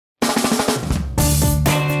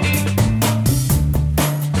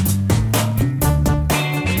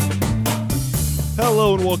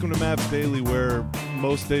Hello and welcome to Mavs Daily, where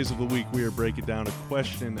most days of the week we are breaking down a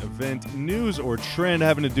question, event, news, or trend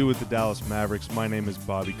having to do with the Dallas Mavericks. My name is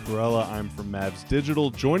Bobby Carella. I'm from Mavs Digital.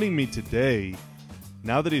 Joining me today,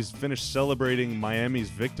 now that he's finished celebrating Miami's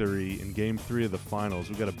victory in Game 3 of the Finals,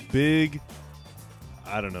 we've got a big,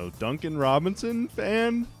 Duncan Robinson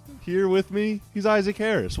fan here with me. He's Isaac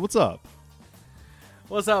Harris. What's up?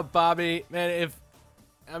 What's up, Bobby? Man,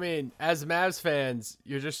 as Mavs fans,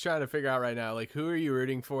 you're just trying to figure out right now, who are you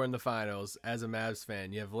rooting for in the finals as a Mavs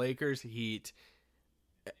fan? You have Lakers, Heat.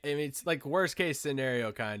 It's like worst case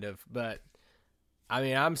scenario kind of, but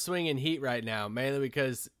I'm swinging Heat right now, mainly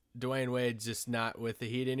because Dwayne Wade's just not with the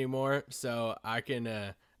Heat anymore, so I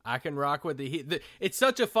can rock with the Heat. It's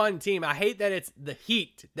such a fun team. I hate that it's the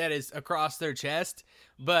Heat that is across their chest,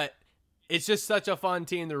 but it's just such a fun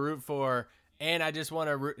team to root for, and I just want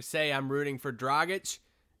to say I'm rooting for Dragic,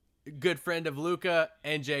 good friend of Luka,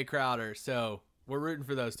 and Jay Crowder. So we're rooting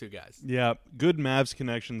for those two guys. Yeah, good Mavs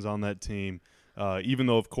connections on that team. Even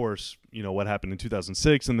though, of course, what happened in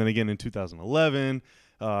 2006 and then again in 2011.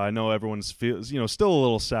 I know everyone's still a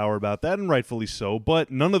little sour about that, and rightfully so.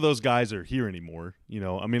 But none of those guys are here anymore.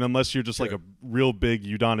 Unless you're just like a real big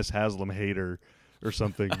Udonis Haslem hater or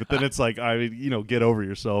something. But then it's like, get over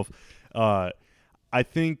yourself. I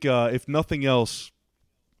think if nothing else,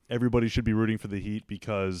 everybody should be rooting for the Heat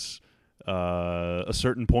because a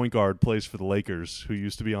certain point guard plays for the Lakers who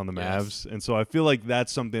used to be on the Mavs. Yes. And so I feel like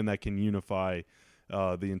that's something that can unify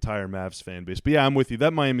the entire Mavs fan base. But yeah, I'm with you.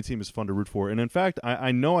 That Miami team is fun to root for. And in fact,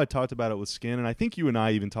 I know I talked about it with Skin, and I think you and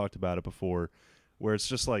I even talked about it before, where it's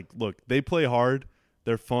just like, look, they play hard.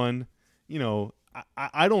 They're fun.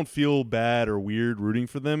 I don't feel bad or weird rooting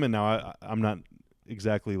for them. And now I'm not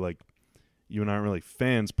exactly like you and I aren't really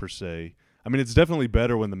fans per se. It's definitely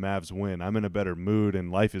better when the Mavs win. I'm in a better mood,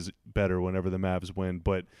 and life is better whenever the Mavs win.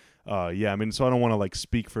 But, so I don't want to,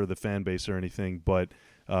 speak for the fan base or anything, but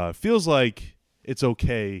feels like it's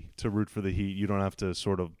okay to root for the Heat. You don't have to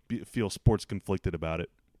sort of feel sports conflicted about it.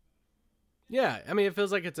 Yeah, it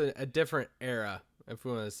feels like it's a different era, if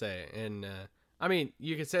we want to say. And,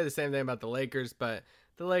 you could say the same thing about the Lakers, but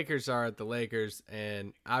the Lakers are the Lakers,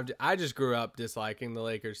 and I just grew up disliking the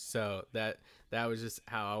Lakers, so that was just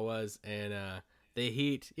how I was. And the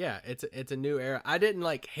Heat, yeah, it's a new era. I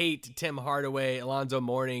didn't hate Tim Hardaway, Alonzo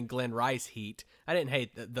Mourning, Glenn Rice Heat. I didn't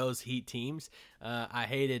hate those Heat teams. I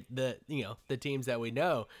hated the teams that we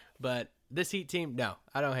know, but this Heat team, no,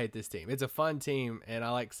 I don't hate this team. It's a fun team, and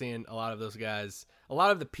I like seeing a lot of those guys, a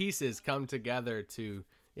lot of the pieces come together to,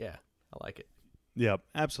 I like it. Yeah,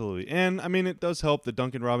 absolutely. And, it does help that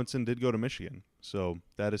Duncan Robinson did go to Michigan. So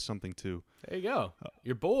that is something, too. There you go.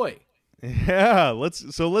 Your boy. Yeah, let's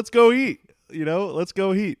go Heat. Let's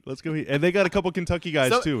go Heat. Let's go Heat. And they got a couple Kentucky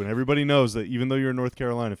guys, too. And everybody knows that even though you're a North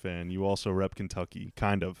Carolina fan, you also rep Kentucky.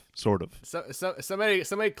 Kind of. Sort of. So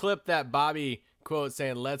somebody clip that Bobby quote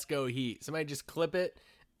saying, "Let's go Heat." Somebody just clip it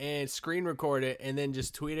and screen record it and then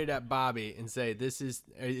just tweet it at Bobby and say,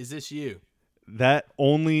 is this you? That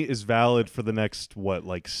only is valid for the next,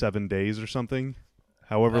 7 days or something?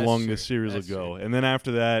 However That's long true. this series That's will go. true. And then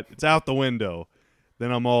after that, it's out the window.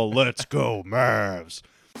 Then I'm all, let's go, Mavs.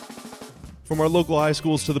 From our local high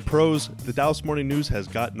schools to the pros, the Dallas Morning News has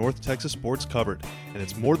got North Texas sports covered. And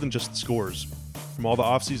it's more than just the scores. From all the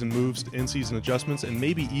offseason moves to in-season adjustments and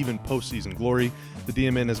maybe even postseason glory, the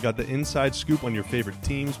DMN has got the inside scoop on your favorite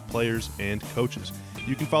teams, players, and coaches.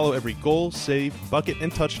 You can follow every goal, save, bucket,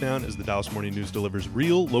 and touchdown as the Dallas Morning News delivers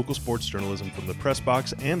real local sports journalism from the press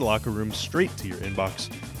box and locker room straight to your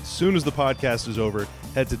inbox. As soon as the podcast is over,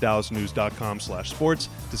 head to dallasnews.com/sports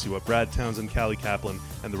to see what Brad Townsend, Callie Kaplan,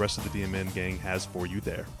 and the rest of the DMN gang has for you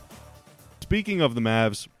there. Speaking of the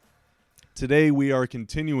Mavs, today we are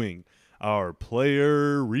continuing our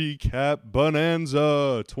player recap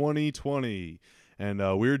bonanza 2020. And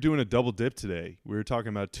we're doing a double dip today. We're talking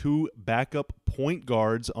about two backup point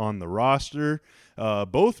guards on the roster.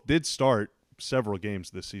 Both did start several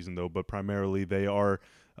games this season, though, but primarily they are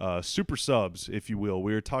super subs, if you will.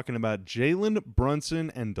 We're talking about Jalen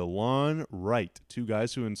Brunson and DeLon Wright, two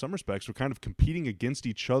guys who in some respects were kind of competing against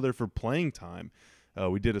each other for playing time.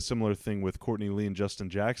 We did a similar thing with Courtney Lee and Justin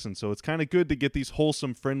Jackson, so it's kind of good to get these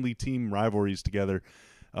wholesome, friendly team rivalries together.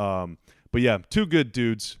 But yeah, two good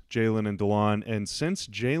dudes, Jalen and DeLon. And since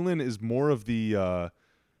Jalen is more of the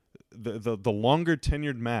longer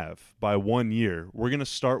tenured Mav by 1 year, we're going to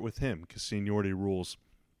start with him because seniority rules.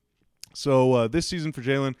 So this season for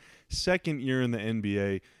Jalen, second year in the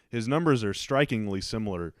NBA, his numbers are strikingly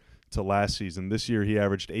similar to last season. This year he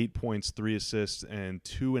averaged 8 points, 3 assists, and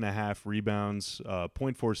 2.5 rebounds,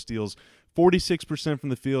 0.4 steals, 46% from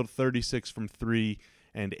the field, 36 from 3,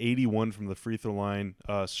 and 81 from the free throw line.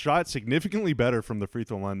 Shot significantly better from the free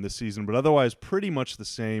throw line this season, but otherwise pretty much the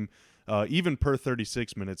same. Even per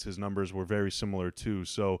 36 minutes, his numbers were very similar too.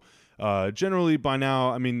 So generally by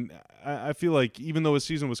now, I mean, I feel like even though his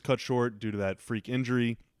season was cut short due to that freak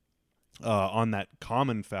injury on that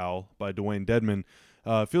common foul by Dwayne Dedmon,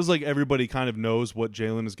 feels like everybody kind of knows what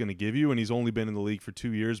Jalen is going to give you, and he's only been in the league for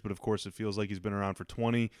 2 years, but of course it feels like he's been around for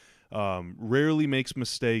 20. Rarely makes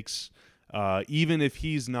mistakes. Even if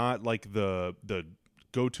he's not like the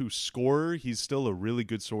go-to scorer, he's still a really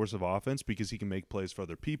good source of offense because he can make plays for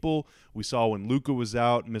other people. We saw when Luka was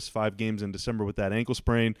out, missed 5 games in December with that ankle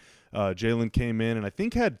sprain, Jalen came in and I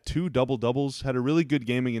think had 2 double-doubles, had a really good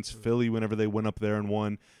game against Philly whenever they went up there and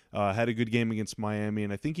won, had a good game against Miami,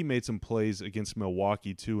 and I think he made some plays against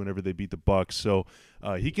Milwaukee too whenever they beat the Bucks. So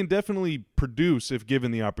he can definitely produce if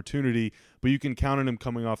given the opportunity, but you can count on him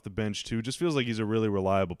coming off the bench too. Just feels like he's a really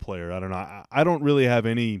reliable player. I don't know. I don't really have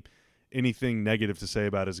anything negative to say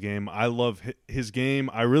about his game. I love his game.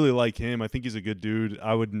 I really like him. I think he's a good dude.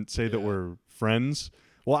 I wouldn't say that we're friends.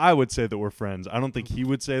 Well, I would say that we're friends. I don't think he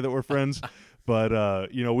would say that we're friends, but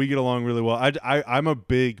we get along really well. I'm a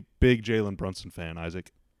big Jalen Brunson fan,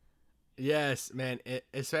 Isaac. Yes, man,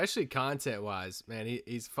 especially content-wise, man.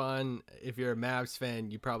 He's fun. If you're a Mavs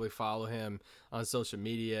fan, you probably follow him on social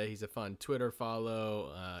media. He's a fun Twitter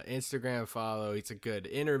follow, Instagram follow. He's a good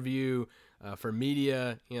interview for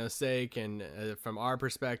media, sake, and from our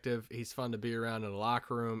perspective, he's fun to be around in the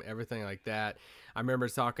locker room, everything like that. I remember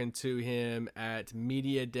talking to him at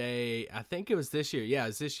Media Day. I think it was this year. Yeah, it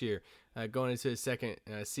was this year, going into his second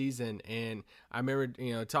season, and I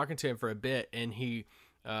remember talking to him for a bit, and he.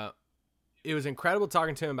 It was incredible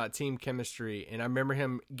talking to him about team chemistry, and I remember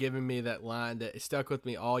him giving me that line that stuck with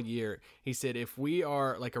me all year. He said, if we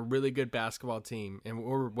are like a really good basketball team and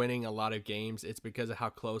we're winning a lot of games, it's because of how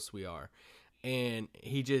close we are. And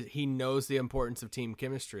he knows the importance of team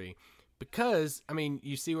chemistry because, I mean,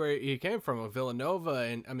 you see where he came from with Villanova,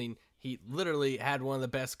 and I mean, he literally had one of the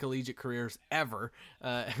best collegiate careers ever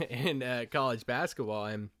in college basketball.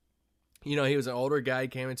 And, he was an older guy. He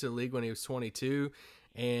came into the league when he was 22.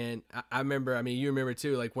 And I remember, I mean, you remember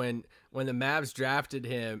too, like when the Mavs drafted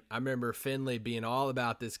him, I remember Finley being all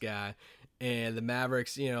about this guy, and the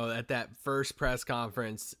Mavericks, at that first press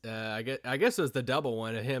conference, I guess it was the double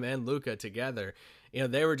one of him and Luka together.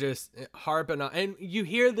 They were just harping on, and you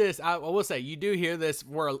hear this. I will say, you do hear this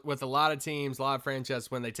with a lot of teams, a lot of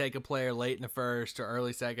franchises when they take a player late in the first or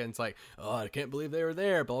early second. It's like, oh, I can't believe they were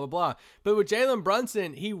there, blah blah blah. But with Jalen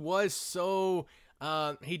Brunson, he was so.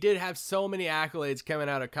 He did have so many accolades coming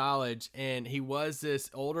out of college, and he was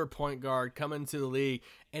this older point guard coming to the league.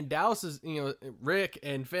 And Dallas is, Rick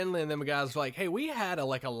and Finley and them guys were like, hey, we had a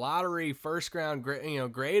lottery first round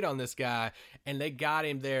grade on this guy, and they got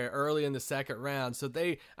him there early in the second round. So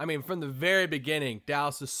from the very beginning,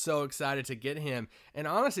 Dallas was so excited to get him. And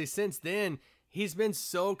honestly, since then, he's been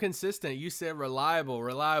so consistent. You said reliable.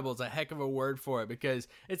 Reliable is a heck of a word for it, because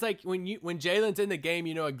it's like when Jalen's in the game,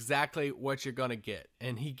 you know exactly what you're going to get.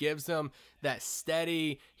 And he gives them that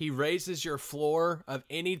steady, he raises your floor of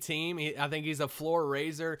any team. I think he's a floor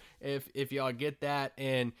raiser, if y'all get that.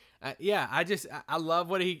 And I love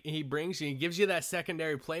what he brings you. He gives you that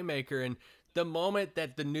secondary playmaker. And the moment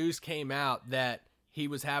that the news came out that he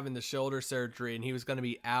was having the shoulder surgery and he was going to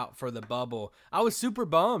be out for the bubble, I was super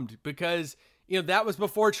bummed because that was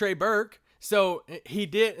before Trey Burke. So he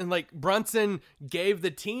did, and Brunson gave the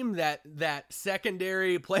team that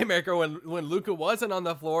secondary playmaker when Luka wasn't on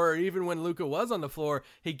the floor, or even when Luka was on the floor,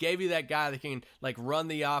 he gave you that guy that can run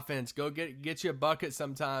the offense, go get you a bucket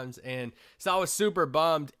sometimes. And so I was super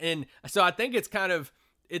bummed. And so I think it's kind of,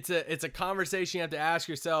 it's a conversation you have to ask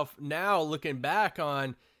yourself now, looking back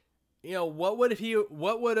on, what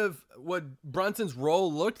would Brunson's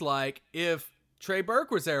role looked like if Trey Burke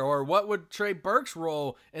was there, or what would Trey Burke's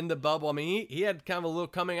role in the bubble? I mean, he had kind of a little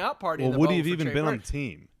coming out party. Well, in the would bubble he have even Trey been Burke. on the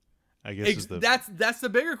team? I guess that's the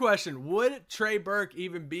bigger question. Would Trey Burke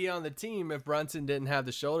even be on the team if Brunson didn't have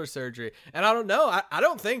the shoulder surgery? And I don't know. I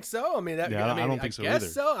don't think so. I mean, I don't think so either.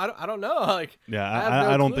 So. I don't know.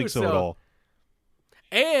 I don't think so at all.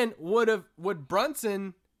 And would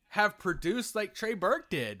Brunson have produced like Trey Burke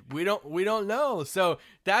did? We don't know. So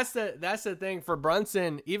that's the thing for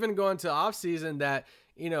Brunson, even going to offseason, that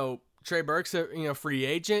Trey Burke's a free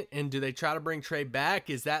agent, and do they try to bring Trey back?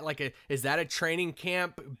 Is that a training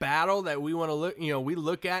camp battle that we want to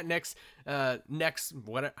look at next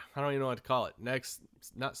what, I don't even know what to call it, next,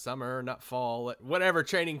 not summer, not fall, whatever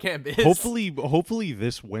training camp is. Hopefully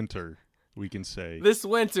this winter. We can say this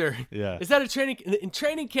winter. Yeah. Is that a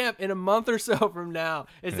training camp in a month or so from now?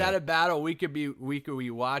 Is that a battle we could be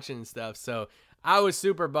watching and stuff? So I was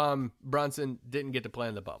super bummed Brunson didn't get to play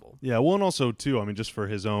in the bubble. Yeah, well, and also, too, I mean, just for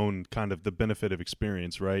his own kind of the benefit of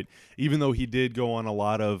experience, right? Even though he did go on a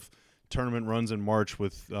lot of tournament runs in March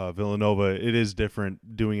with Villanova, it is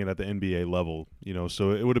different doing it at the NBA level,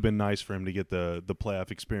 so it would have been nice for him to get the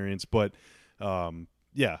playoff experience. But,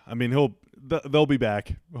 yeah, I mean, they'll be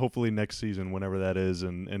back hopefully next season, whenever that is,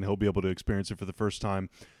 and he'll be able to experience it for the first time,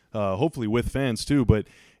 hopefully with fans, too. But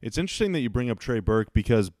it's interesting that you bring up Trey Burke,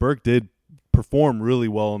 because Burke did perform really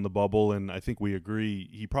well in the bubble, and I think we agree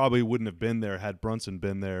he probably wouldn't have been there had Brunson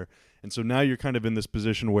been there. And so now you're kind of in this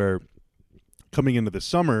position where coming into the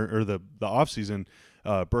summer or the offseason,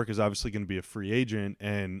 Burke is obviously going to be a free agent,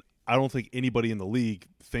 and I don't think anybody in the league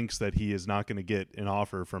thinks that he is not going to get an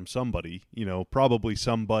offer from somebody, probably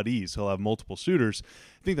somebody's. He'll have multiple suitors.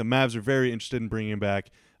 I think the Mavs are very interested in bringing him back.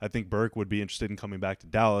 I think Burke would be interested in coming back to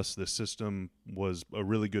Dallas. The system was a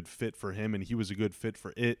really good fit for him, and he was a good fit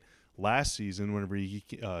for it last season whenever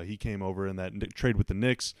he came over in that trade with the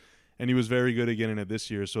Knicks, and he was very good again in it this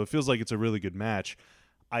year. So it feels like it's a really good match.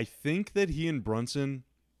 I think that he and Brunson,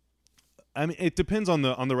 I mean, it depends on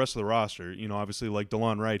the rest of the roster. Obviously, like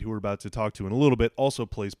DeLon Wright, who we're about to talk to in a little bit, also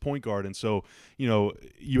plays point guard. And so,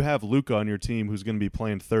 you have Luka on your team who's going to be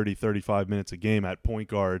playing 30, 35 minutes a game at point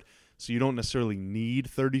guard. So you don't necessarily need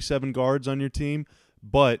 37 guards on your team.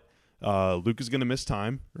 But Luka's going to miss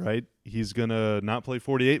time, right? He's going to not play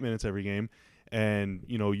 48 minutes every game. And,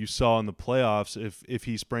 you saw in the playoffs, if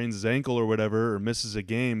he sprains his ankle or whatever or misses a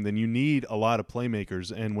game, then you need a lot of playmakers.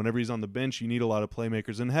 And whenever he's on the bench, you need a lot of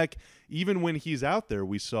playmakers. And, heck, even when he's out there,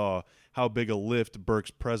 we saw how big a lift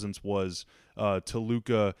Burke's presence was to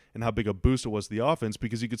Luka and how big a boost it was to the offense,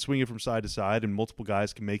 because he could swing it from side to side and multiple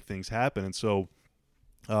guys can make things happen. And so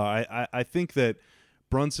I think that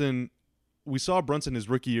Brunson – we saw Brunson his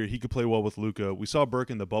rookie year, he could play well with Luka. We saw Burke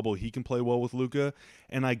in the bubble, he can play well with Luka.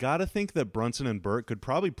 And I got to think that Brunson and Burke could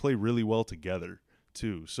probably play really well together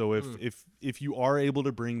too. So if you are able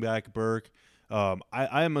to bring back Burke,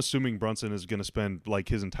 I am assuming Brunson is going to spend like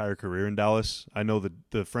his entire career in Dallas. I know that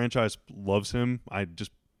the franchise loves him.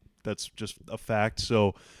 That's just a fact.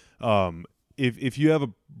 So if you have a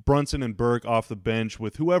Brunson and Burke off the bench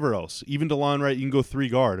with whoever else, even DeLon Wright, you can go 3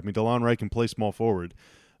 guard. I mean, DeLon Wright can play small forward.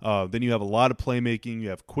 Then you have a lot of playmaking. You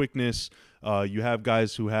have quickness. You have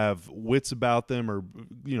guys who have wits about them, or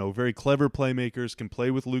very clever playmakers, can play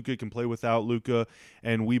with Luka, can play without Luka.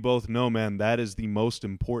 And we both know, man, that is the most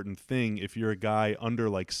important thing. If you're a guy under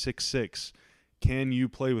like 6'6", can you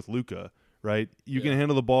play with Luka? Right? You can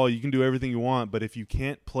handle the ball. You can do everything you want. But if you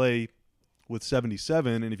can't play with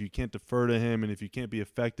 77, and if you can't defer to him, and if you can't be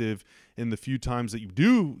effective in the few times that you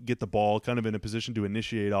do get the ball kind of in a position to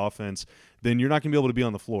initiate offense, then you're not going to be able to be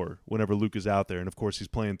on the floor whenever Luka's out there. And of course, he's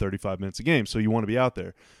playing 35 minutes a game, so you want to be out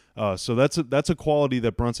there. So that's a quality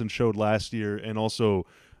that Brunson showed last year, and also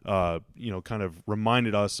kind of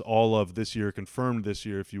reminded us all of this year, confirmed this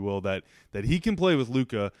year, if you will, that he can play with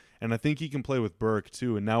Luka, and I think he can play with Burke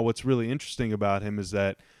too. And now what's really interesting about him is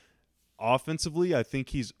that offensively, I think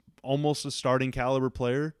he's almost a starting caliber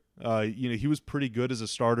player. He was pretty good as a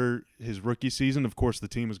starter his rookie season. Of course, the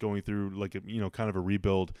team was going through like a kind of a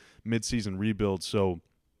rebuild, mid-season rebuild, so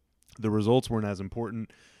the results weren't as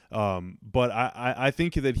important. But I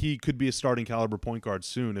think that he could be a starting caliber point guard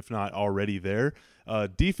soon, if not already there.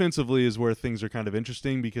 Defensively is where things are kind of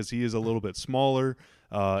interesting, because he is a little bit smaller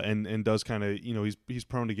and does kind of he's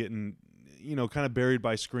prone to getting kind of buried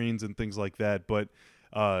by screens and things like that. But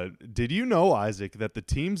did you know, Isaac, that the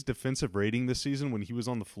team's defensive rating this season when he was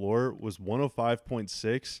on the floor was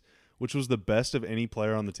 105.6, which was the best of any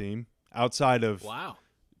player on the team outside of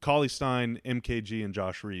Cauley Stein, MKG, and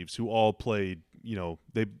Josh Reeves, who all played,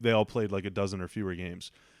 they all played like a dozen or fewer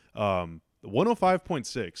games.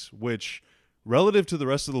 105.6, which relative to the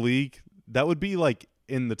rest of the league, that would be like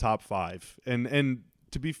in the top 5. And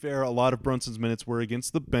to be fair, a lot of Brunson's minutes were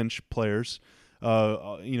against the bench players.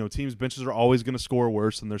 Teams' benches are always going to score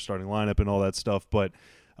worse than their starting lineup and all that stuff. But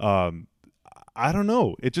I don't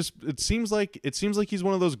know. It seems like he's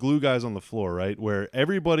one of those glue guys on the floor, right? Where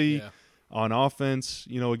everybody on offense,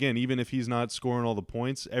 again, even if he's not scoring all the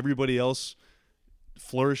points, everybody else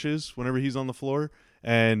flourishes whenever he's on the floor.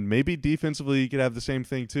 And maybe defensively, you could have the same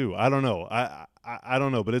thing too. I don't know. I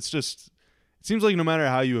don't know, but it seems like no matter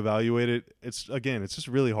how you evaluate it, it's just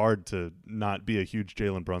really hard to not be a huge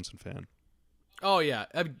Jalen Brunson fan. Oh, yeah.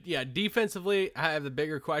 Defensively, I have the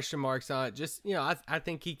bigger question marks on it. Just, I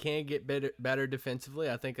think he can get better defensively.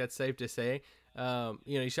 I think that's safe to say.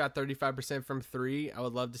 He shot 35% from 3. I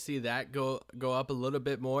would love to see that go up a little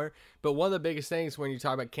bit more. But one of the biggest things when you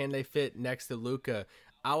talk about can they fit next to Luka,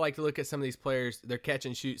 I like to look at some of these players, their catch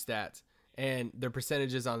and shoot stats. and their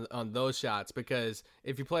percentages on those shots, because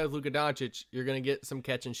if you play with Luka Doncic, you're going to get some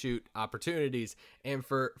catch and shoot opportunities. And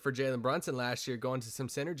for Jalen Brunson last year, going to some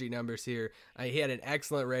synergy numbers here, he had an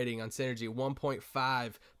excellent rating on synergy,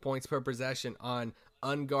 1.5 points per possession on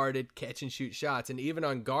unguarded catch and shoot shots, and even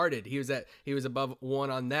on guarded, he was above 1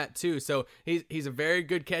 on that too. So he's a very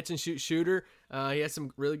good catch and shoot shooter. He has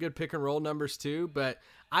some really good pick and roll numbers too. But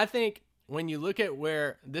I think when you look at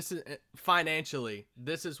where this is financially,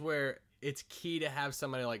 this is where it's key to have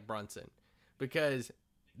somebody like Brunson, because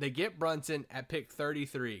they get Brunson at pick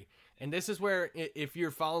 33. And this is where, if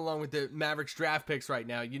you're following along with the Mavericks draft picks right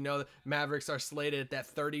now, you know the Mavericks are slated at that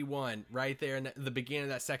 31 right there in the beginning of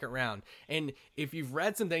that second round. And if you've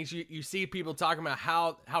read some things, you see people talking about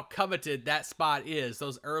how coveted that spot is,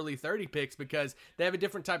 those early 30 picks, because they have a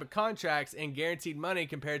different type of contracts and guaranteed money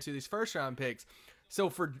compared to these first-round picks.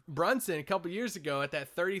 So for Brunson, a couple years ago, at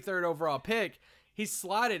that 33rd overall pick, he's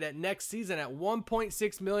slotted at next season at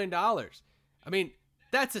 $1.6 million. I mean,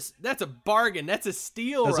 that's a bargain. That's a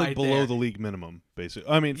steal. That's right, like below there. The league minimum, basically.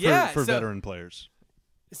 I mean, for veteran players.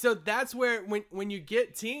 So that's where when you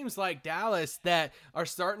get teams like Dallas that are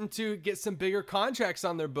starting to get some bigger contracts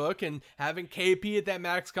on their book, and having KP at that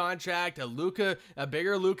max contract, a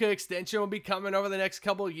bigger Luka extension will be coming over the next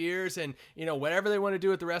couple of years, and whatever they want to do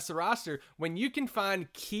with the rest of the roster, when you can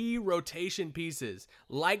find key rotation pieces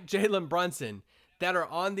like Jalen Brunson that are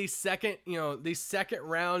on these second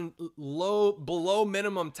round below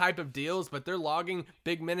minimum type of deals, but they're logging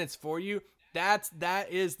big minutes for you. That's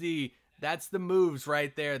the moves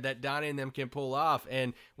right there that Donnie and them can pull off.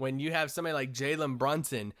 And when you have somebody like Jalen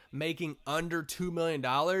Brunson making under $2 million,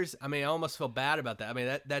 I mean, I almost feel bad about that. I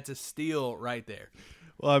mean, that's a steal right there.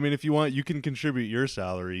 Well, I mean, if you want, you can contribute your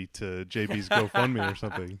salary to JB's GoFundMe or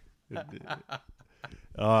something.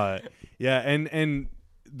 Yeah, and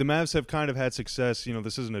the Mavs have kind of had success.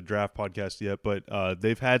 This isn't a draft podcast yet, but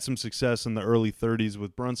they've had some success in the early 30s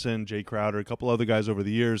with Brunson, Jay Crowder, a couple other guys over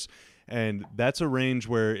the years. And that's a range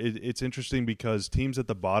where it's interesting, because teams at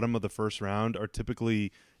the bottom of the first round are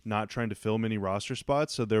typically not trying to fill many roster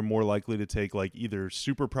spots. So they're more likely to take like either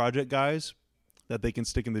super project guys that they can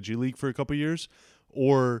stick in the G League for a couple years,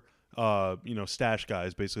 or stash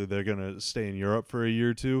guys. Basically, they're going to stay in Europe for a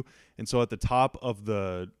year or two. And so at the top of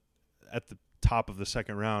the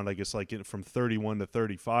second round, I guess, like from 31 to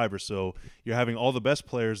 35 or so, you're having all the best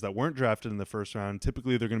players that weren't drafted in the first round.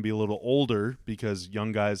 Typically, they're going to be a little older, because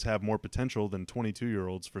young guys have more potential than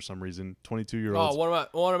 22-year-olds for some reason. 22-year-olds. Oh,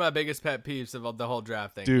 one of my biggest pet peeves of the whole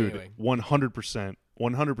draft thing. Dude, anyway. 100%.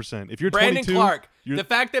 100%. If you're Brandon 22, Clark, the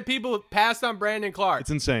fact that people passed on Brandon Clark, it's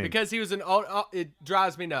insane, because he was it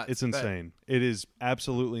drives me nuts. It's insane. It is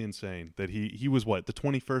absolutely insane that he was the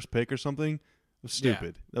 21st pick or something. It was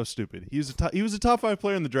stupid. Yeah. That was stupid. He was a top 5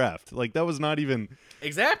 player in the draft. Like, that was not even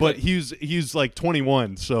exactly. But he's like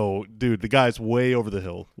 21. So, dude, the guy's way over the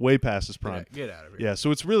hill, way past his prime. Get out of here. Yeah. So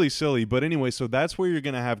it's really silly. But anyway, so that's where you're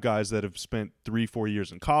gonna have guys that have spent 3-4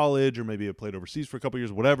 years in college, or maybe have played overseas for a couple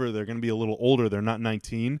years, whatever. They're gonna be a little older. They're not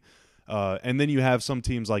 19. And then you have some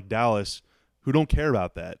teams like Dallas who don't care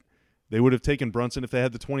about that. They would have taken Brunson if they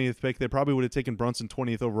had the 20th pick. They probably would have taken Brunson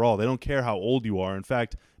 20th overall. They don't care how old you are. In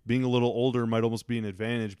fact, being a little older might almost be an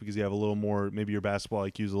advantage, because you have a little more, maybe your basketball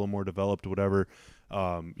IQ is a little more developed, whatever.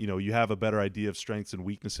 You have a better idea of strengths and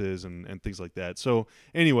weaknesses and things like that. So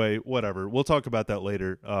anyway, whatever. We'll talk about that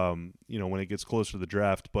later, when it gets closer to the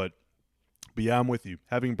draft. But yeah, I'm with you.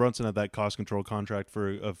 Having Brunson at that cost control contract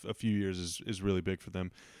for a few years is really big for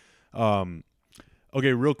them.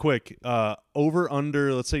 Okay, real quick. Over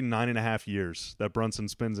under, let's say 9.5 years that Brunson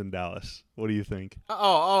spends in Dallas. What do you think?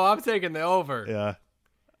 I'm taking the over. Yeah.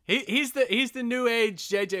 He's the new age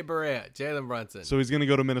JJ Barea, Jalen Brunson. So he's gonna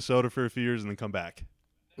go to Minnesota for a few years and then come back.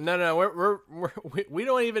 No, we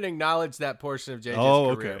don't even acknowledge that portion of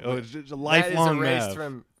JJ's career. Okay. Oh, it's just a lifelong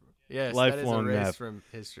Mav. Lifelong that is erased from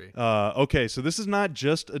history. Okay, so this is not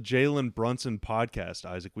just a Jalen Brunson podcast,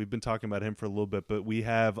 Isaac. We've been talking about him for a little bit, but we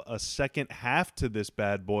have a second half to this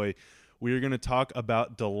bad boy. We are going to talk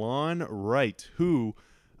about DeLon Wright, who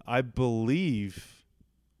I believe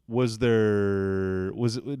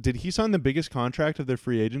did he sign the biggest contract of their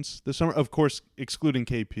free agents this summer? Of course, excluding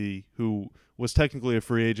KP, who was technically a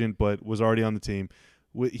free agent but was already on the team.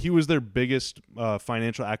 He was their biggest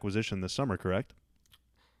financial acquisition this summer, correct?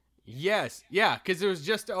 Yes, yeah, because it was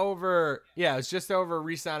just over. Yeah, it was just over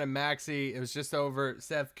re-signing Maxey. It was just over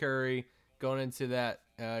Seth Curry going into that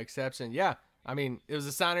exception. Yeah, I mean, it was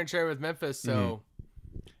a sign and trade with Memphis, so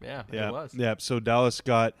yeah, it was. Yeah, so Dallas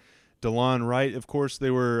got DeLon Wright. Of course,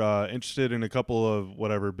 they were interested in a couple of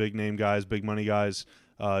whatever big name guys, big money guys.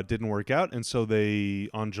 Didn't work out, and so they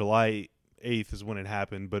on July 8th is when it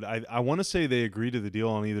happened, but I want to say they agreed to the deal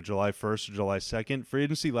on either July 1st or July 2nd. Free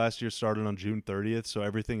agency last year started on June 30th, so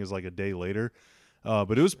everything is like a day later.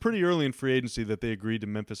 But it was pretty early in free agency that they agreed to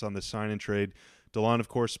Memphis on this sign and trade. DeLon, of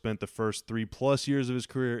course, spent the first 3+ years of his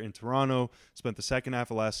career in Toronto, spent the second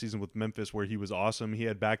half of last season with Memphis where he was awesome. He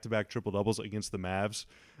had back-to-back triple-doubles against the Mavs,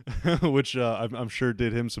 which I'm sure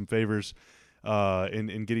did him some favors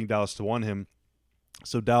in getting Dallas to want him.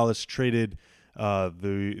 So Dallas traded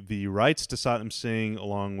the rights to Satnam Singh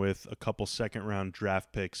along with a couple second-round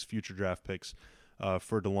draft picks, future draft picks,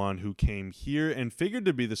 for DeLon, who came here and figured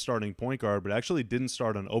to be the starting point guard, but actually didn't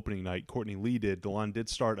start on opening night. Courtney Lee did. DeLon did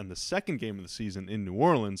start on the second game of the season in New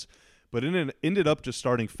Orleans, but ended up just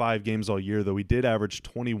starting 5 games all year, though he did average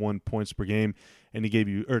 21 points per game, and he gave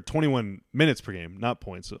you, or 21 minutes per game, not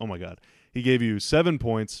points. Oh my God. He gave you 7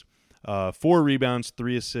 points, 4 rebounds,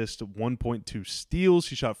 3 assists, 1.2 steals.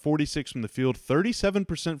 He shot 46 from the field,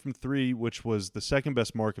 37% from 3, which was the second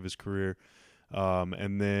best mark of his career.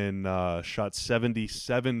 And then shot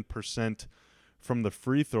 77% from the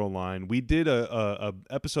free throw line. We did a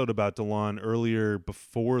episode about DeLon earlier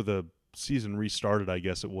before the season restarted, I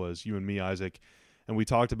guess it was, you and me, Isaac, and we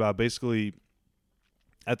talked about basically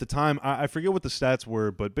at the time, I forget what the stats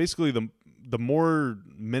were, but basically the more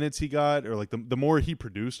minutes he got, or like the more he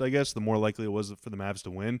produced, I guess, the more likely it was for the Mavs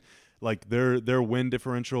to win. Like their win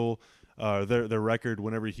differential, their record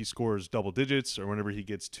whenever he scores double digits, or whenever he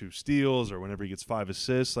gets 2 steals, or whenever he gets 5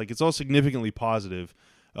 assists, like it's all significantly positive.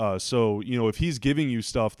 So if he's giving you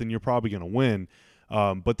stuff, then you're probably going to win.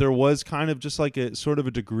 But there was kind of just like a sort of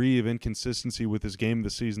a degree of inconsistency with his game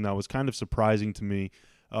this season that was kind of surprising to me,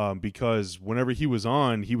 because whenever he was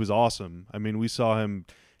on, he was awesome. I mean, we saw him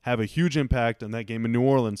have a huge impact on that game in New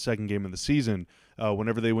Orleans, second game of the season.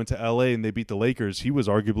 Whenever they went to LA and they beat the Lakers, he was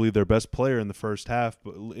arguably their best player in the first half,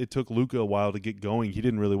 but it took Luka a while to get going. He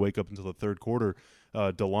didn't really wake up until the third quarter.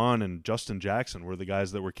 DeLon and Justin Jackson were the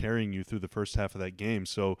guys that were carrying you through the first half of that game.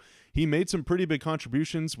 So he made some pretty big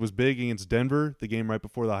contributions, was big against Denver, the game right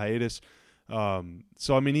before the hiatus.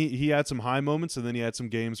 So, I mean, he had some high moments, and then he had some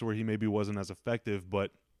games where he maybe wasn't as effective,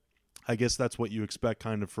 but I guess that's what you expect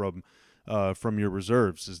kind of from your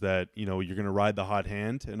reserves, is that, you're going to ride the hot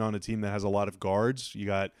hand. And on a team that has a lot of guards, you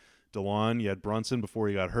got DeLon, you had Brunson before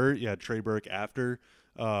he got hurt, you had Trey Burke after,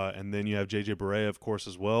 and then you have JJ Barea, of course,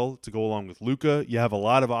 as well, to go along with Luka. You have a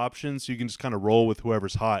lot of options, so you can just kind of roll with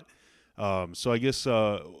whoever's hot. So I guess,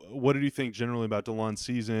 what did you think generally about DeLon's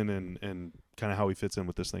season and kind of how he fits in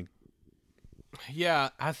with this thing?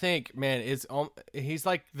 Yeah, I think, man, he's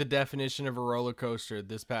like the definition of a roller coaster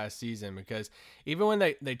this past season, because even when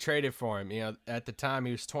they traded for him, at the time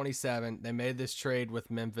he was 27. They made this trade with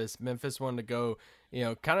Memphis. Memphis wanted to go,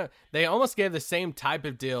 they almost gave the same type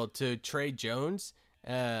of deal to Trey Jones.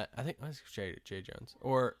 I think let's trade Trey Jones,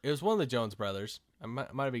 or it was one of the Jones brothers. I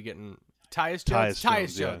might be getting Tyus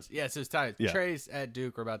Jones. Yeah. Yes, it was Tyus. Yeah. Trey's at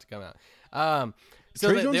Duke. We're about to come out. So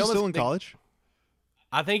Trey Jones is still in college?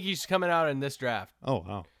 I think he's coming out in this draft. Oh,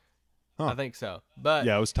 wow. Huh. I think so. But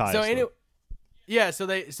yeah, it was Tyus. So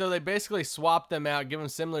anyway, so they basically swapped them out, give them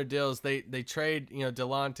similar deals. They trade,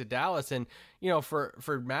 DeLon to Dallas, and for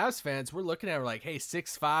Mavs fans, we're looking at it like, hey,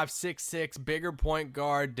 6'5", 6'6", bigger point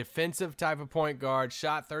guard, defensive type of point guard,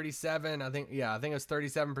 shot 37. I think it was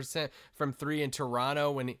 37% from 3 in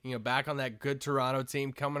Toronto when back on that good Toronto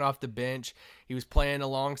team, coming off the bench. He was playing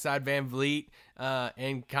alongside Van Vliet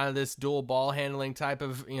and kind of this dual ball handling type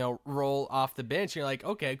of role off the bench. You're like,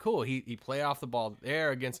 okay, cool. He played off the ball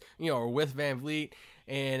there against or with Van Vliet.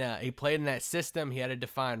 And he played in that system. He had a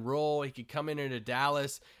defined role. He could come into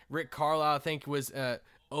Dallas. Rick Carlisle, I think, was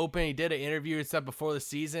open. He did an interview and stuff before the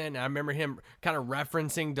season. I remember him kind of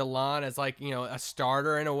referencing DeLon as like, a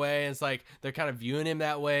starter in a way. It's like they're kind of viewing him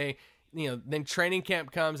that way. Then training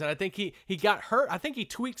camp comes, and I think he got hurt. I think he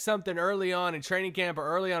tweaked something early on in training camp or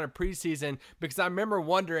early on in preseason, because I remember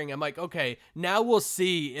wondering, I'm like, okay, now we'll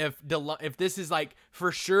see if this is like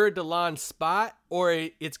for sure DeLon's spot, or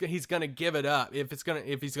he's gonna give it up if he's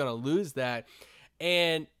gonna lose that.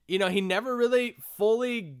 And he never really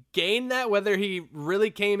fully gained that, whether he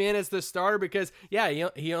really came in as the starter, because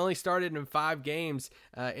he only started in 5 games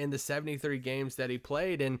in the 73 games that he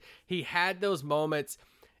played, and he had those moments.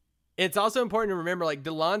 It's also important to remember, like,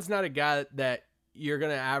 DeLon's not a guy that you're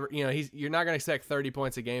gonna average. You're not gonna expect 30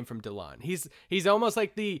 points a game from DeLon. He's almost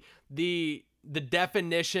like the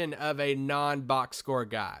definition of a non-box score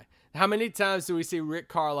guy. How many times do we see Rick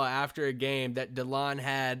Carlisle after a game that DeLon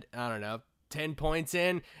had, I don't know, 10 points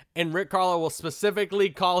in, and Rick Carlisle will specifically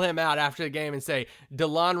call him out after the game and say,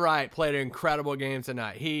 DeLon Wright played an incredible game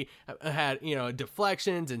tonight. He had,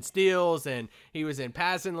 deflections and steals, and he was in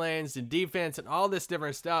passing lanes and defense and all this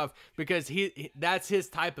different stuff because that's his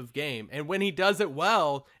type of game. And when he does it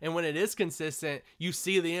well and when it is consistent, you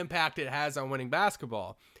see the impact it has on winning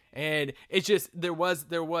basketball. And it's just there was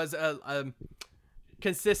a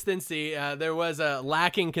consistency. There was a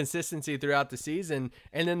lacking consistency throughout the season,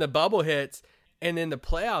 and then the bubble hits, and then the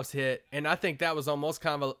playoffs hit, and I think that was almost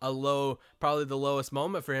kind of a low, probably the lowest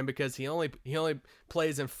moment for him because he only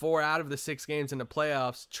plays in 4 out of the 6 games in the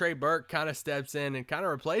playoffs. Trey Burke kind of steps in and kind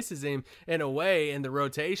of replaces him in a way in the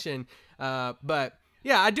rotation, but.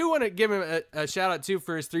 Yeah, I do want to give him a shout-out, too,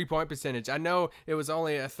 for his three-point percentage. I know it was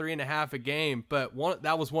only a 3.5 a game, but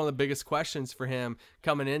that was one of the biggest questions for him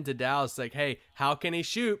coming into Dallas. Like, hey, how can he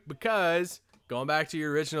shoot? Because, going back to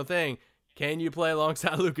your original thing, can you play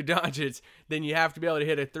alongside Luka Doncic? Then you have to be able to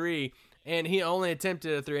hit a 3. And he only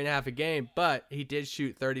attempted a 3.5 a game, but he did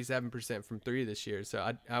shoot 37% from 3 this year.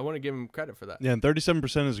 So I want to give him credit for that. Yeah, and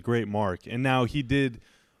 37% is a great mark. And now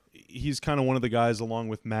he's kind of one of the guys along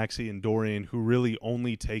with Maxey and Dorian who really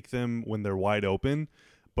only take them when they're wide open.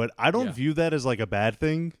 But I don't view that as like a bad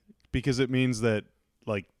thing because it means that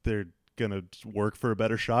like they're going to work for a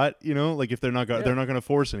better shot, like if they're not going to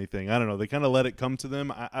force anything. I don't know. They kind of let it come to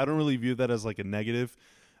them. I don't really view that as like a negative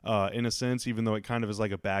in a sense, even though it kind of is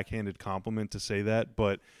like a backhanded compliment to say that.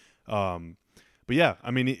 But yeah,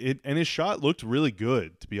 I mean, and his shot looked really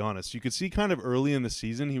good, to be honest. You could see kind of early in the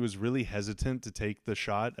season he was really hesitant to take the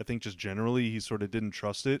shot. I think just generally he sort of didn't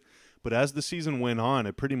trust it. But as the season went on,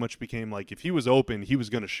 it pretty much became like if he was open, he was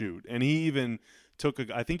going to shoot. And he even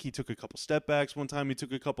I think he took a couple step backs one time. He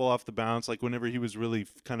took a couple off the bounce, like whenever he was really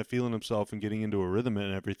kind of feeling himself and getting into a rhythm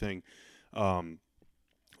and everything.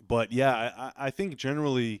 But yeah, I think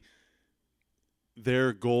generally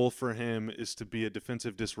their goal for him is to be a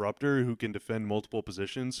defensive disruptor who can defend multiple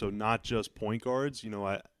positions, so not just point guards.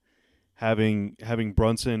 Having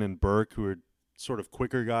Brunson and Burke, who are sort of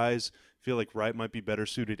quicker guys, feel like Wright might be better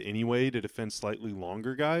suited anyway to defend slightly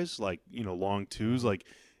longer guys, like long twos, like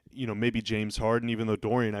maybe James Harden, even though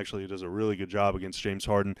Dorian actually does a really good job against James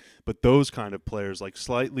Harden. But those kind of players, like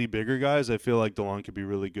slightly bigger guys, I feel like DeLon could be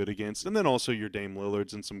really good against. And then also your Dame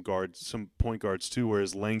Lillards and some point guards too, where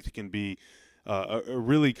his length can be a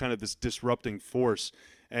really kind of this disrupting force.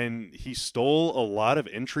 And he stole a lot of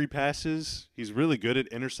entry passes. He's really good at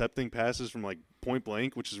intercepting passes from like point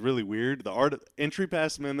blank, which is really weird. The art of entry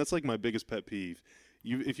pass, man, that's like my biggest pet peeve.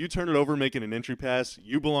 If you turn it over making an entry pass,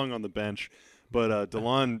 you belong on the bench. But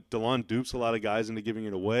DeLon dupes a lot of guys into giving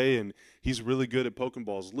it away, and he's really good at poking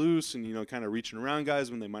balls loose and kind of reaching around guys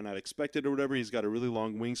when they might not expect it or whatever. He's got a really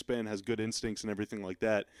long wingspan, has good instincts and everything like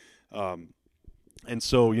that. And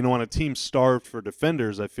so, on a team starved for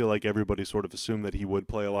defenders, I feel like everybody sort of assumed that he would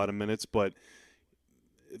play a lot of minutes, but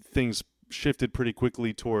things shifted pretty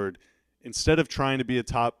quickly toward, instead of trying to be a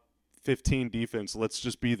top 15 defense, let's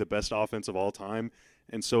just be the best offense of all time.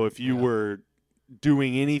 And so if you were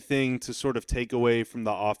doing anything to sort of take away from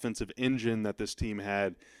the offensive engine that this team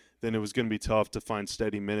had, then it was going to be tough to find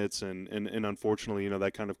steady minutes. And unfortunately,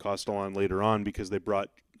 that kind of cost DeLon later on because they brought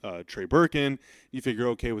Trey Burke in. You figure,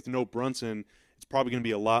 okay, with no Brunson, it's probably going to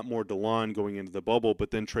be a lot more DeLon going into the bubble, but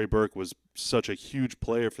then Trey Burke was such a huge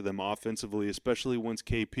player for them offensively, especially once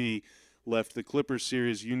KP left the Clippers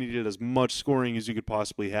series. You needed as much scoring as you could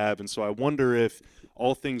possibly have, and so I wonder if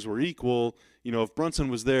all things were equal, if Brunson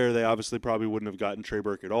was there, they obviously probably wouldn't have gotten Trey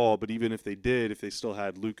Burke at all, but even if they did, if they still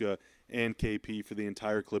had Luka and KP for the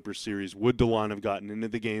entire Clippers series, would DeLon have gotten into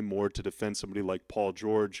the game more to defend somebody like Paul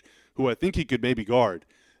George, who I think he could maybe guard?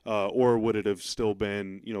 Or would it have still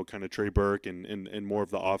been, kind of Trey Burke and more of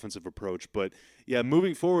the offensive approach? But, yeah,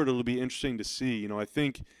 moving forward, it'll be interesting to see. I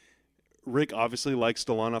think Rick obviously likes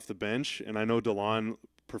DeLon off the bench, and I know DeLon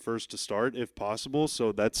prefers to start if possible.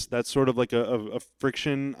 So that's sort of like a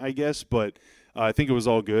friction, I guess. But I think it was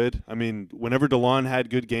all good. I mean, whenever DeLon had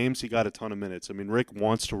good games, he got a ton of minutes. I mean, Rick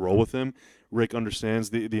wants to roll with him. Rick understands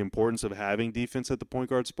the importance of having defense at the point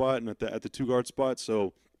guard spot and at the two guard spot.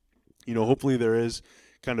 So, hopefully there is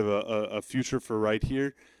kind of a future for Wright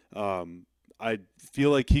here. I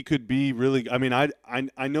feel like he could be really. I mean,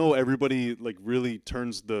 I know everybody like really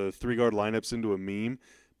turns the 3-guard lineups into a meme,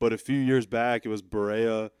 but a few years back it was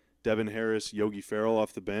Barea, Devin Harris, Yogi Ferrell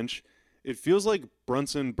off the bench. It feels like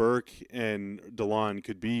Brunson, Burke, and DeLon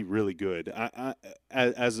could be really good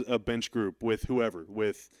as a bench group with whoever,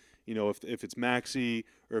 with if it's Maxey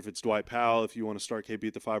or if it's Dwight Powell, if you want to start KP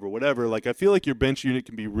at the 5 or whatever, like I feel like your bench unit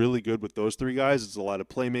can be really good with those 3 guys. It's a lot of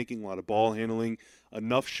playmaking, a lot of ball handling,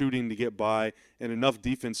 enough shooting to get by, and enough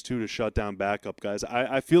defense too to shut down backup guys.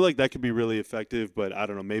 I feel like that could be really effective, but I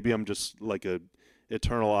don't know. Maybe I'm just like a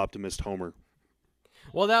eternal optimist homer.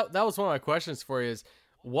 Well, that was one of my questions for you is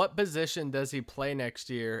what position does he play next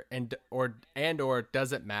year, or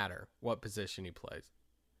does it matter what position he plays?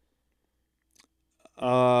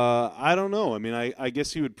 I don't know. I mean, I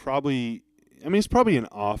guess he would probably – I mean, he's probably an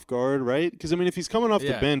off guard, right? Because, I mean, if he's coming off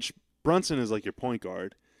the bench, Brunson is like your point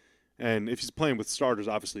guard. And if he's playing with starters,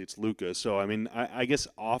 obviously it's Luka. So, I mean, I guess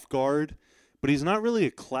off guard. But he's not really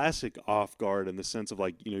a classic off guard in the sense of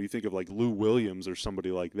like, you think of like Lou Williams or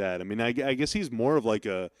somebody like that. I mean, I guess he's more of like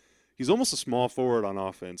he's almost a small forward on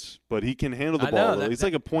offense, but he can handle the ball. He's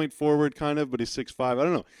like a point forward kind of, but he's 6'5". I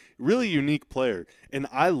don't know. Really unique player. And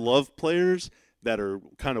I love players that are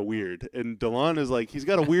kind of weird. And DeLon is like, he's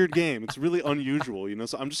got a weird game. It's really unusual,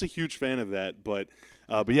 so I'm just a huge fan of that. But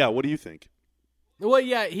yeah, what do you think? Well,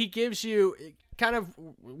 yeah, he gives you kind of,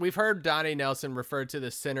 we've heard Donnie Nelson refer to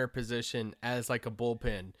the center position as like a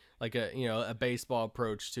bullpen, like a baseball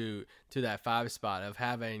approach to that 5 spot of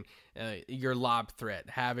having your lob threat,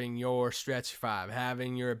 having your stretch 5,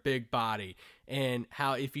 having your big body, and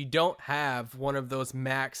how if you don't have one of those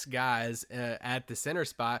max guys at the center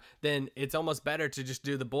spot, then it's almost better to just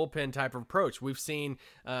do the bullpen type of approach. We've seen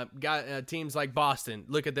teams like Boston,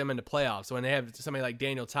 look at them in the playoffs when they have somebody like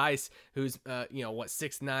Daniel Tice, who's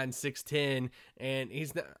 6'9", 6'10", and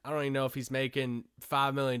I don't even know if he's making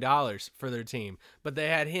 $5 million for their team, but they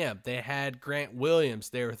had him. They had Grant Williams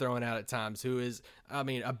they were throwing out at times, who is, I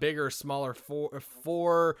mean, a bigger, smaller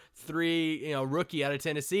 4'3", rookie out of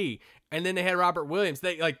Tennessee. And then they had Robert Williams.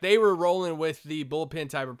 They were rolling with the bullpen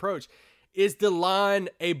type approach. Is DeLon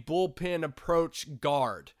a bullpen approach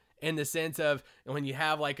guard in the sense of when you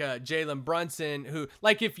have like a Jalen Brunson who,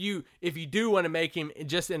 like if you do want to make him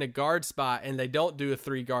just in a guard spot and they don't do a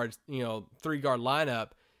 3-guard lineup,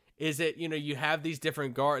 is it, you have these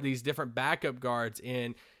different backup guards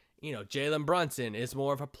in, Jalen Brunson is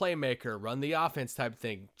more of a playmaker, run the offense type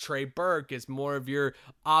thing. Trey Burke is more of your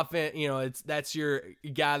offense, that's your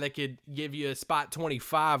guy that could give you a spot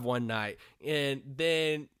 25 one night. And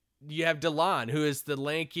then you have DeLon, who is the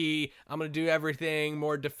lanky, I'm going to do everything,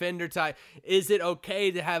 more defender type. Is it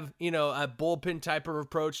okay to have, a bullpen type of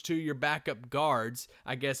approach to your backup guards,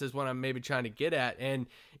 I guess is what I'm maybe trying to get at. And,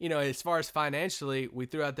 as far as financially, we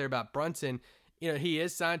threw out there about Brunson, he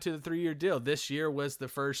is signed to the 3-year deal. This year was the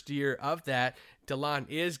first year of that. DeLon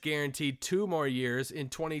is guaranteed 2 more years. In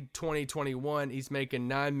 2020-21, he's making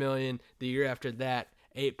 $9 million. The year after that,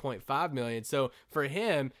 $8.5 million. So for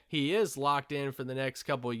him, he is locked in for the next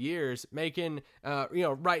couple of years, making,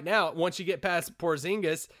 right now, once you get past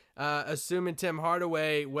Porzingis, assuming Tim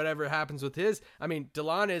Hardaway, whatever happens with his, I mean,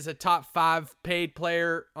 DeLon is a top 5 paid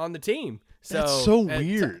player on the team. That's so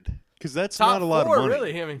weird because that's not a lot of money,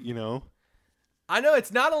 really. I mean, I know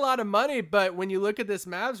it's not a lot of money, but when you look at this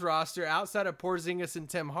Mavs roster outside of Porzingis and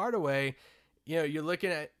Tim Hardaway, you're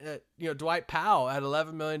looking at Dwight Powell at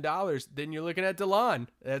 $11 million. Then you're looking at DeLon.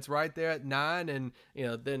 That's right there at 9, and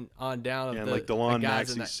then on down. And like DeLon,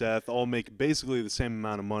 Maxey, Seth all make basically the same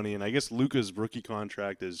amount of money, and I guess Luka's rookie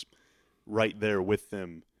contract is right there with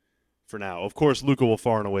them for now. Of course, Luka will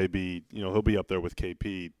far and away be he'll be up there with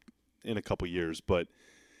KP in a couple years, but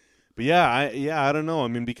yeah, I don't know. I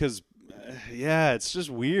mean, because. Yeah, it's just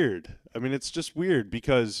weird. I mean, it's just weird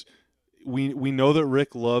because we know that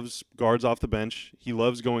Rick loves guards off the bench. He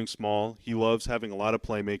loves going small. He loves having a lot of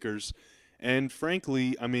playmakers. And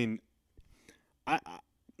frankly, I mean, I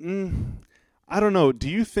don't know. Do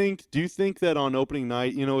you think that on opening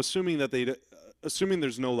night, assuming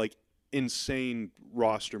there's no like insane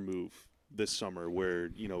roster move this summer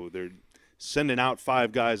where, they're sending out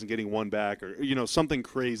 5 guys and getting 1 back or, something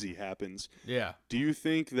crazy happens. Yeah. Do you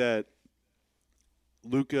think that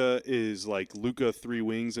Luka is like Luka 3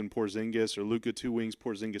 wings and Porzingis, or Luka 2 wings,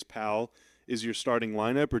 Porzingis, Powell is your starting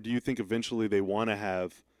lineup, or do you think eventually they want to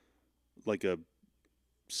have like a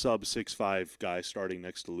sub 6'5" guy starting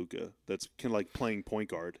next to Luka that's kind of like playing point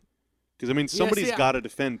guard? Because I mean, somebody's got to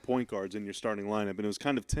defend point guards in your starting lineup, and it was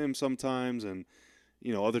kind of Tim sometimes, and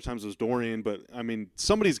other times it was Dorian, but I mean,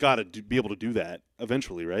 somebody's got to be able to do that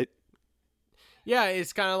eventually, right? Yeah,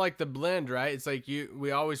 it's kind of like the blend, right? It's like we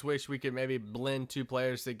always wish we could maybe blend 2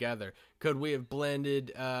 players together. Could we have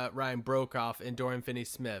blended Ryan Broekhoff and Dorian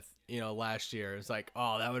Finney-Smith, last year? It's like,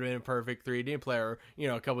 oh, that would have been a perfect 3D player,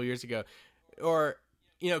 a couple years ago. Or,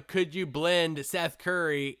 could you blend Seth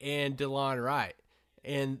Curry and DeLon Wright?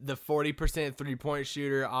 and the 40% 3-point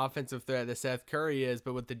shooter offensive threat that Seth Curry is,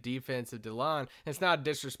 but with the defense of DeLon. It's not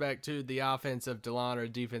disrespect to the offense of DeLon or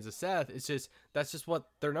defense of Seth. It's just that's just what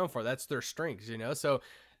they're known for. That's their strengths, So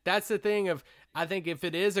that's the thing of, I think if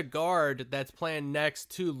it is a guard that's playing next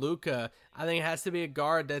to Luka, I think it has to be a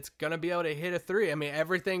guard that's going to be able to hit a three. I mean,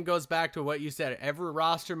 everything goes back to what you said. Every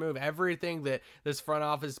roster move, everything that this front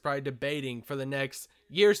office is probably debating for the next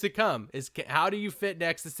years to come is how do you fit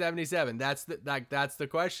next to 77? That's the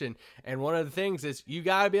question. And one of the things is you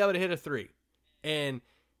got to be able to hit a three. And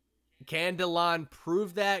can DeLon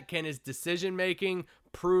prove that? Can his decision making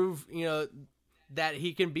prove, that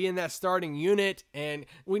he can be in that starting unit? And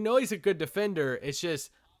we know he's a good defender. It's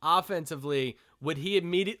just offensively, would he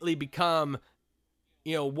immediately become,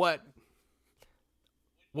 what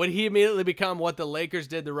the Lakers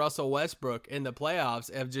did to Russell Westbrook in the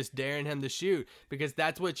playoffs of just daring him to shoot? Because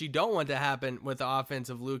that's what you don't want to happen with the offense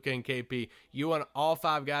of Luka and KP. You want all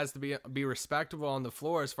five guys to be respectable on the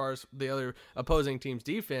floor as far as the other opposing team's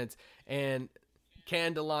defense. And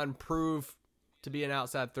can DeLon prove to be an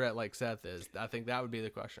outside threat like Seth is? I think that would be the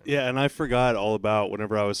question. Yeah, and I forgot all about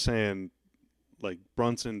whenever I was saying like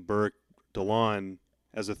Brunson, Burke, DeLon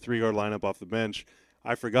as a 3-guard lineup off the bench.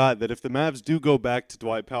 I forgot that if the Mavs do go back to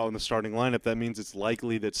Dwight Powell in the starting lineup, that means it's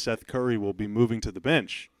likely that Seth Curry will be moving to the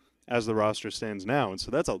bench as the roster stands now. And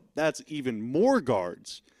so that's even more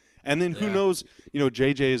guards. And then who knows,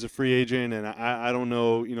 JJ is a free agent, and I don't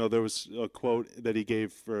know, there was a quote that he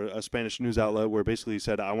gave for a Spanish news outlet where basically he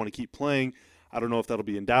said, I want to keep playing. I don't know if that'll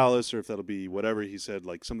be in Dallas or if that'll be whatever. He said,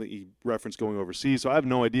 like something he referenced going overseas. So I have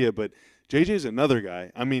no idea. But JJ's another guy.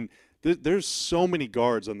 I mean, there's so many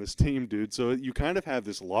guards on this team, dude. So you kind of have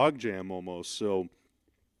this logjam almost. So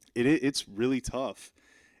it's really tough.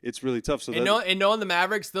 It's really tough. So knowing the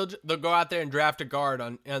Mavericks, they'll go out there and draft a guard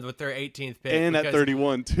with their 18th pick. And at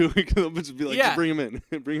 31, too. They'll just be like, just bring him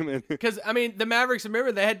in. Bring him in. Because, I mean, the Mavericks,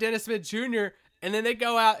 remember, they had Dennis Smith Jr., and then they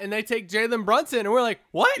go out and they take Jalen Brunson, and we're like,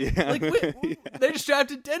 what? Yeah. They just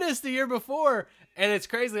drafted Dennis the year before, and it's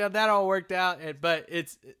crazy how that all worked out. But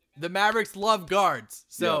the Mavericks love guards,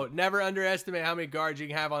 so never underestimate how many guards you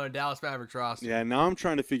can have on a Dallas Mavericks roster. Yeah, now I'm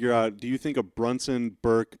trying to figure out, do you think a Brunson,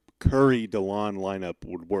 Burke, Curry, DeLon lineup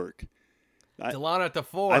would work? DeLon at the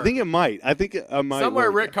 4. I think it might. Somewhere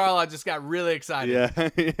Rick Carlisle just got really excited.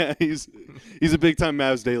 Yeah, he's a big time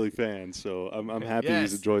Mavs Daily fan, so I'm happy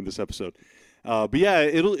he's enjoying this episode. But yeah,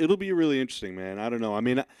 it'll be really interesting, man. I don't know. I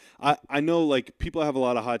mean, I know like people have a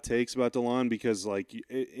lot of hot takes about DeLon because like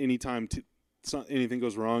anytime anything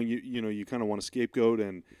goes wrong, you kind of want to scapegoat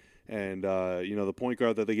and the point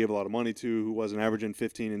guard that they gave a lot of money to, who wasn't averaging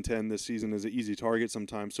 15 and 10 this season, is an easy target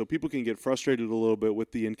sometimes. So people can get frustrated a little bit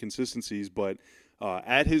with the inconsistencies. But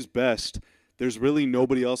at his best, there's really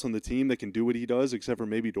nobody else on the team that can do what he does except for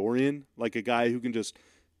maybe Dorian, like a guy who can just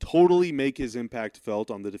totally make his impact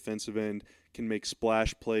felt on the defensive end, can make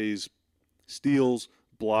splash plays, steals,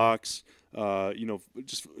 blocks,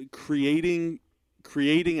 just creating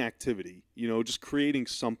activity, just creating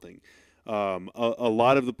something. A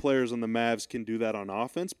lot of the players on the Mavs can do that on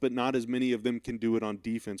offense, but not as many of them can do it on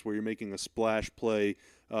defense where you're making a splash play,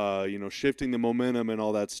 shifting the momentum and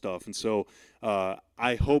all that stuff. And so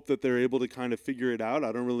I hope that they're able to kind of figure it out.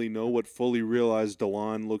 I don't really know what fully realized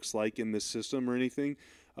DeLon looks like in this system or anything,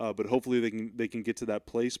 but hopefully they can get to that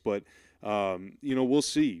place. But, we'll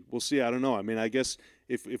see. We'll see. I don't know. I mean, I guess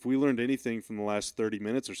if we learned anything from the last 30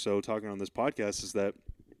 minutes or so talking on this podcast is that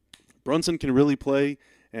Brunson can really play,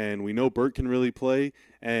 and we know Burke can really play,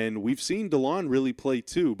 and we've seen DeLon really play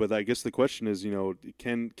too. But I guess the question is,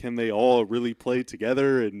 can they all really play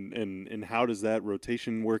together, and how does that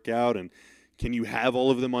rotation work out, and can you have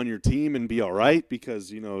all of them on your team and be all right? Because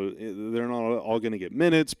they're not all going to get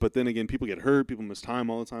minutes, but then again, people get hurt, people miss time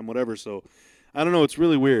all the time, whatever. So I don't know. It's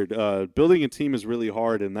really weird. Building a team is really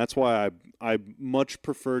hard, and that's why I much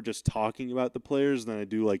prefer just talking about the players than I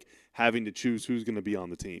do like having to choose who's going to be on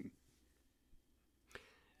the team.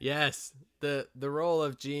 Yes, the role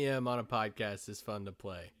of GM on a podcast is fun to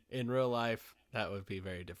play. In real life, that would be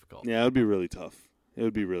very difficult. Yeah, it would be really tough. It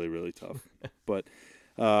would be really, really tough. But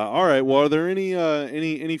all right. Well, are there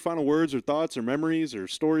any final words or thoughts or memories or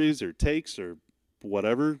stories or takes or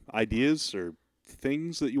whatever ideas or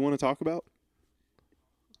things that you want to talk about?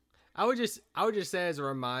 I would just say as a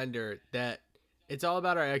reminder that it's all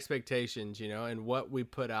about our expectations, and what we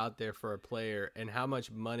put out there for a player and how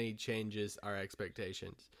much money changes our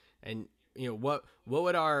expectations. And, what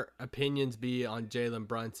would our opinions be on Jalen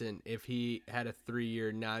Brunson if he had a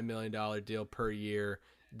 3-year, $9 million deal per year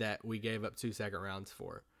that we gave up 2 second rounds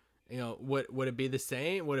for? would it be the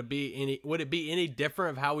same? Would it be any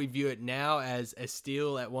different of how we view it now as a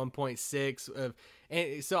steal at 1.6?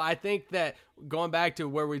 And so I think that going back to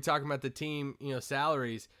where we're talking about the team,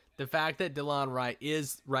 salaries, the fact that DeLon Wright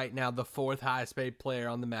is right now the 4th highest paid player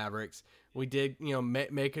on the Mavericks. We did,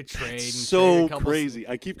 make a trade. That's and so trade a crazy.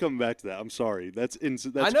 I keep coming back to that. I'm sorry. That's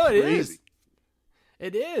I know crazy. It is.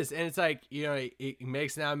 It is. And it's like, he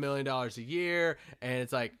makes now $1 million a year. And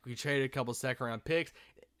it's like we traded a couple 2nd-round picks.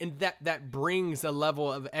 And that brings a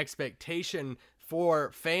level of expectation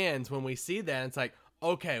for fans when we see that. It's like,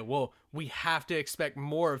 okay, well, we have to expect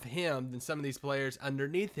more of him than some of these players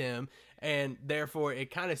underneath him. And therefore, it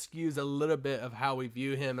kind of skews a little bit of how we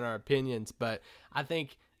view him and our opinions. But I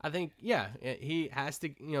think, yeah, he has to,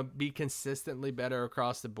 be consistently better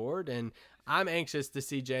across the board. And I'm anxious to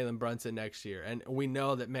see Jalen Brunson next year. And we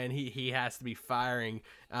know that, man, he has to be firing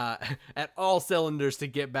at all cylinders to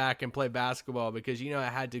get back and play basketball because, it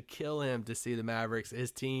had to kill him to see the Mavericks,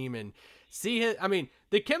 his team, and see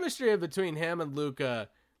the chemistry between him and Luka.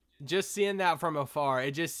 Just seeing that from afar,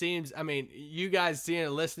 it just seems, you guys seeing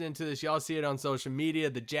it, listening to this, y'all see it on social media,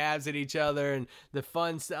 the jabs at each other and the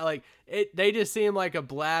fun stuff. They just seem like a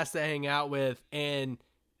blast to hang out with, and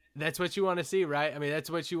that's what you want to see, right?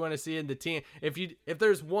 That's what you want to see in the team. If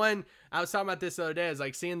there's one, I was talking about this the other day, is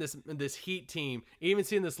like seeing this Heat team, even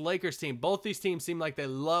seeing this Lakers team. Both these teams seem like they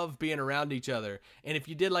love being around each other. And if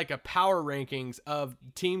you did like a power rankings of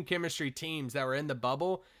team chemistry teams that were in the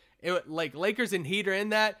bubble, like Lakers and Heat are in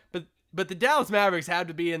that, but the Dallas Mavericks have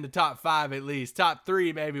to be in the top 5 at least, top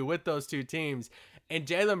 3 maybe with those two teams. And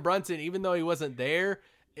Jalen Brunson, even though he wasn't there,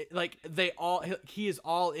 he is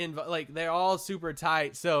all in, like they're all super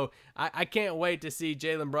tight. So I can't wait to see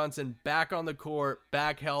Jalen Brunson back on the court,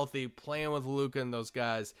 back healthy, playing with Luka and those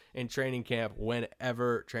guys in training camp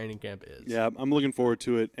whenever training camp is. Yeah, I'm looking forward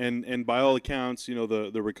to it. And by all accounts,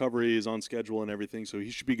 the recovery is on schedule and everything, so he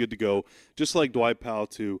should be good to go. Just like Dwight Powell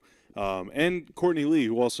too. And Courtney Lee,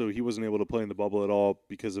 who also he wasn't able to play in the bubble at all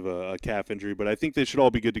because of a calf injury. But I think they should all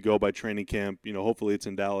be good to go by training camp. Hopefully it's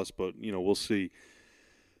in Dallas, but we'll see.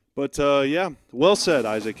 But, yeah, well said,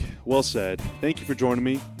 Isaac. Well said. Thank you for joining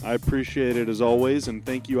me. I appreciate it as always, and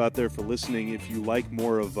thank you out there for listening. If you like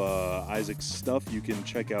more of Isaac's stuff, you can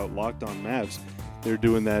check out Locked On Mavs. They're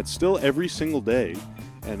doing that still every single day,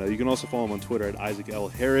 and you can also follow him on Twitter at Isaac L.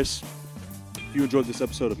 Harris. If you enjoyed this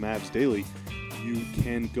episode of Mavs Daily, you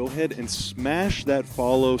can go ahead and smash that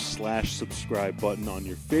follow/subscribe button on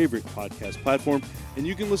your favorite podcast platform, and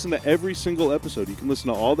you can listen to every single episode. You can listen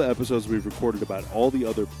to all the episodes we've recorded about all the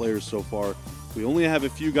other players so far. We only have a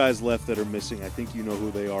few guys left that are missing. I think you know who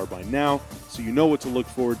they are by now, so you know what to look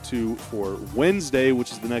forward to for Wednesday,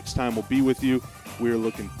 which is the next time we'll be with you. We're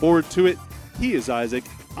looking forward to it. He is Isaac.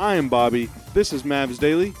 I am Bobby. This is Mavs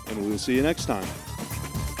Daily, and we will see you next time.